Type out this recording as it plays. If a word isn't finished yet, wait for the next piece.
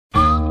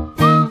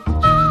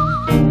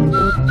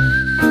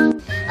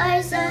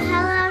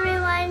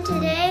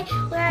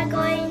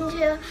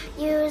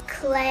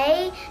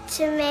clay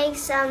to make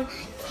some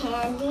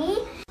candy.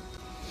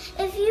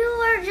 If you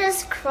are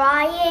just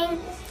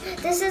crying,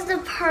 this is the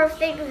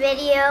perfect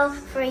video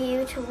for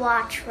you to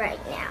watch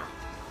right now.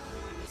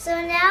 So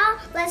now,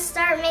 let's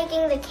start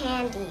making the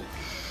candy.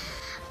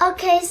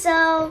 Okay,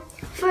 so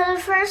for the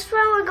first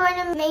one, we're going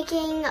to be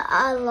making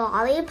a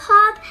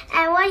lollipop.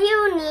 And what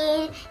you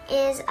need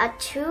is a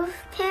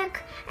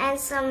toothpick and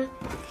some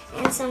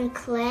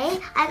clay.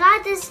 I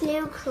got this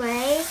new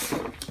clay.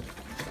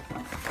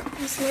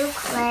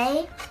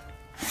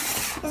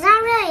 It's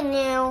not really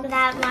new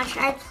that much.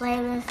 I play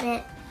with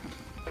it.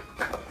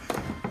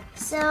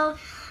 So,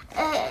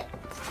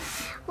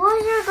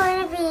 what you're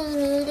going to be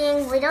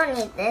needing, we don't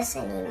need this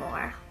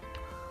anymore.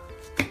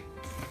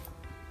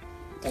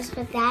 Just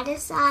put that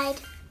aside.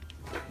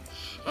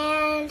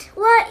 And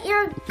what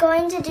you're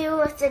going to do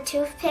with the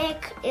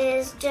toothpick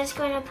is just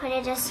going to put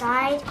it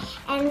aside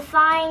and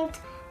find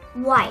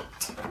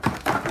white.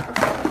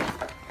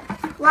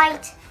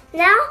 White.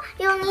 Now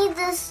you'll need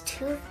this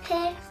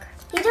toothpick.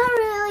 You don't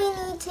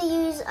really need to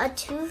use a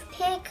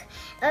toothpick,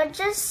 or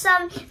just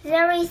some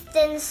very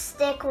thin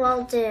stick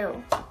will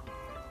do.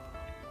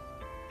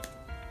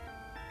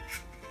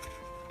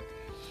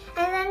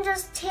 And then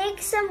just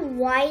take some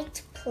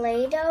white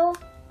Play-doh.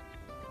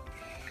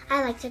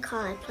 I like to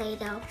call it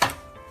Play-doh.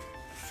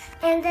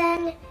 And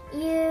then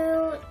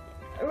you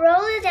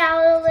roll it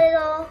out a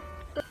little.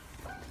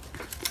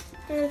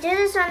 And do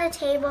this on the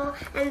table.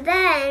 And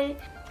then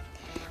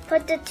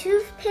put the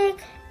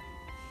toothpick.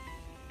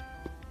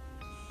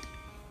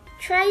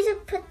 Try to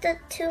put the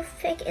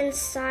toothpick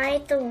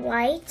inside the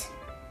white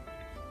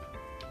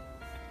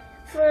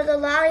for the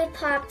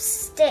lollipop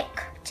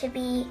stick to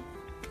be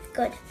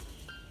good.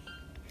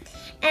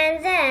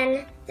 And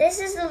then this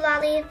is the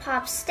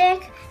lollipop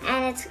stick,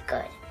 and it's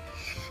good.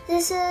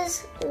 This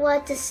is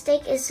what the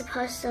stick is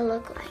supposed to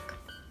look like.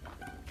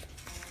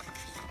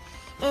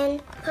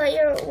 And put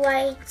your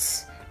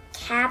white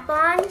cap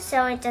on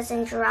so it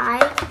doesn't dry,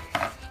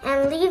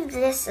 and leave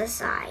this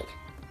aside.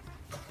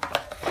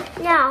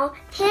 Now,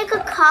 pick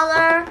a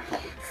color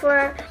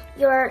for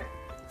your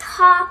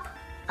top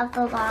of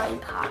the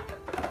lollipop.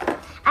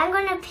 I'm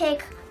going to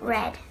pick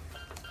red.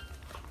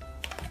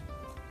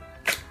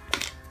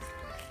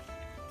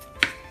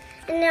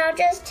 And now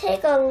just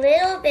take a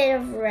little bit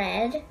of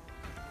red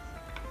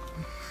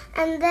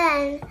and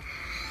then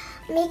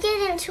make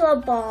it into a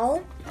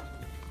ball.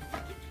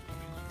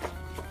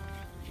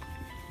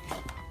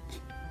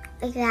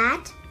 Like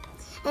that.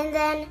 And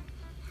then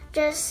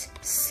just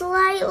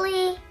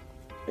slightly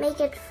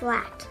make it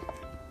flat.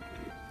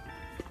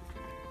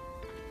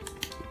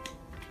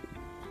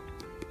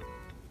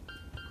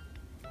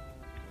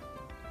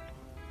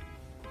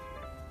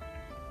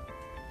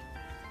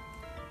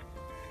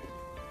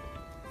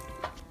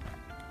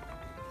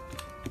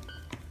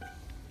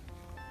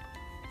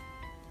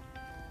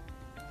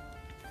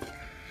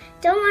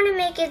 Don't want to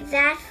make it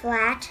that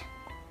flat.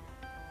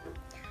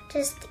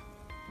 Just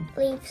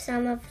leave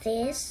some of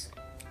this.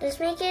 Just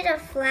make it a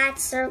flat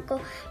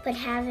circle, but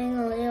having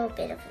a little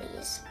bit of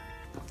these,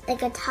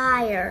 like a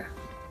tire.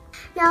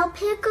 Now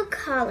pick a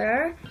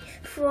color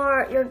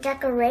for your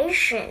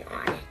decoration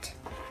on it.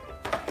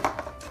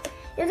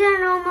 You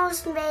can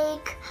almost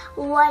make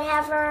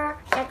whatever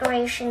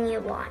decoration you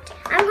want.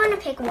 I'm going to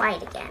pick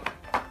white again.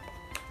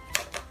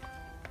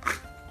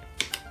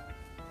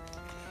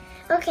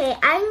 Okay,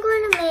 I'm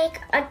going to make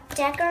a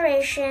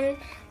decoration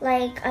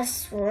like a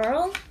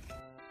swirl.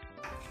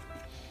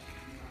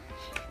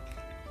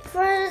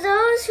 For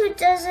those who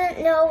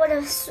doesn't know what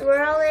a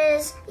swirl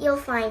is, you'll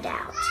find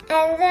out.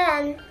 And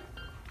then,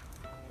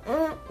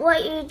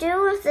 what you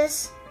do with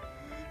this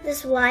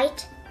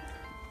white,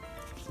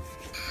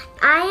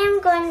 I am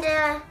going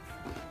to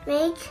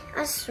make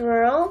a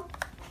swirl.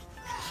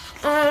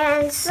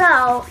 And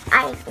so,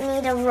 I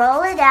need to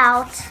roll it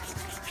out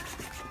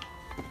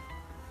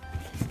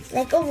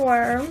like a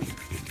worm.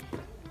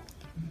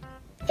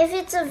 If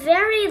it's a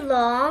very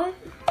long,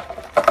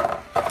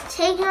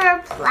 take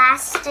your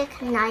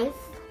plastic knife.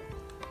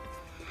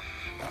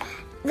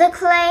 The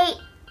clay,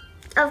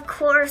 of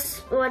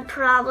course, would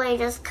probably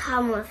just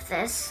come with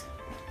this.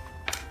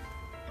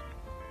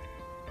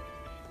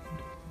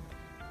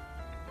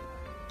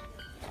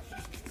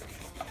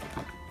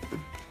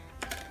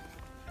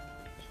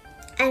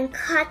 And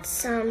cut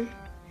some.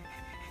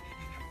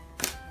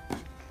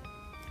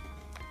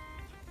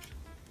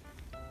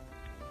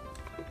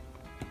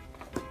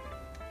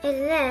 And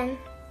then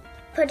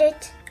put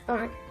it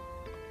on.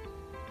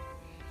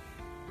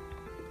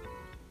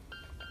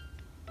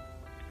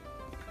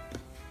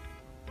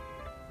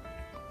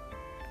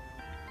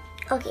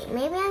 Okay,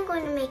 maybe I'm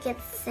going to make it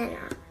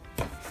thinner.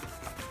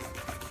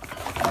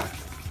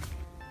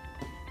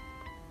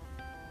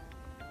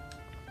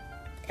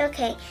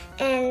 Okay,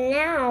 and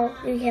now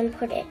you can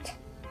put it.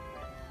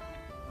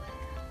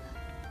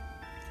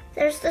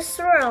 There's the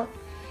swirl.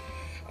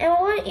 And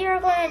what you're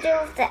going to do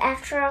with the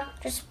extra,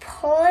 just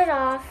pull it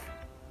off.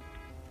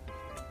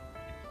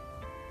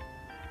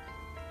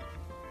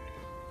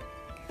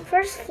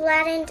 First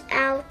flatten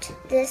out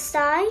this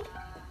side.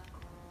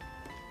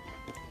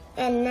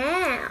 And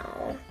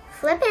now,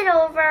 flip it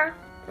over.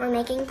 We're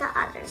making the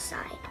other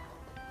side.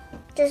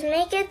 Just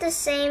make it the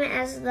same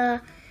as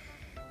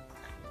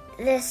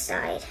this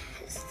side.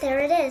 There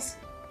it is.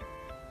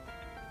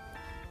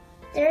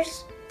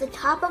 There's the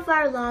top of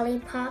our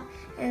lollipop,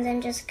 and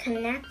then just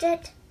connect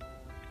it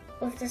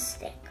with the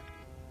stick.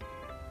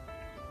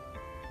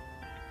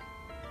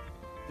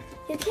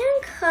 You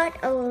can cut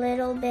a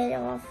little bit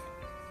off.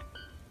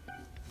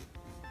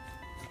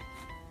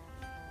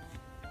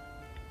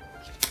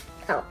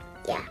 Oh,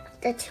 yeah,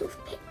 the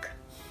toothpick.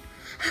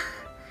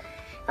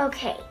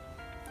 Okay,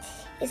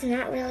 it's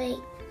not really,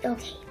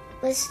 okay,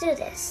 let's do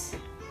this.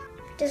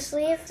 Just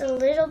leave a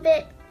little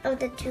bit of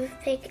the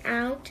toothpick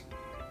out,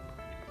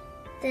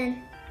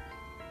 then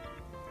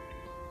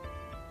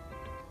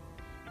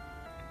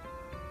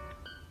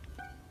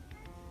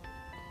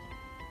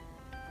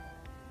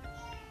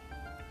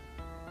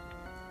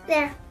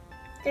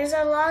there's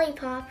our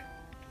lollipop.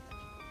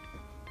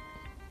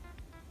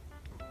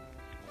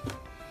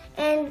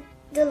 And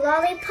the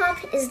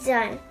lollipop is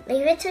done.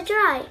 Leave it to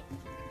dry.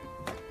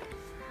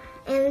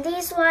 And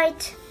these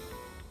white,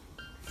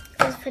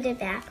 let's put it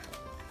back.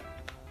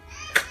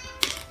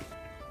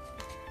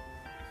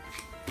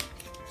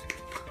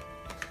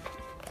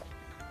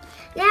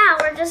 Now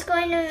we're just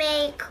going to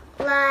make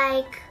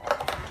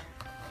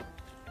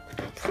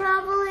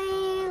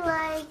probably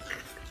like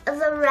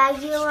the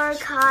regular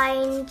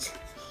kind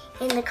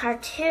in the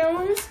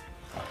cartoons.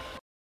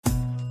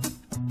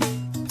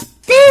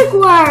 Big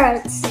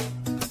words.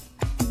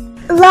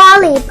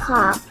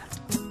 Lollipop.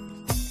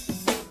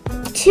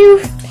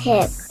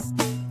 Toothpick.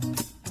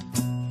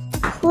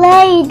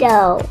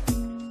 Play-doh.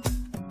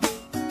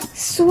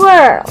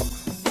 Swirl.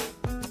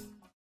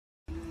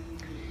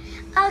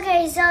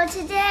 Okay, so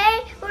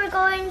today we're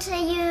going to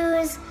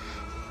use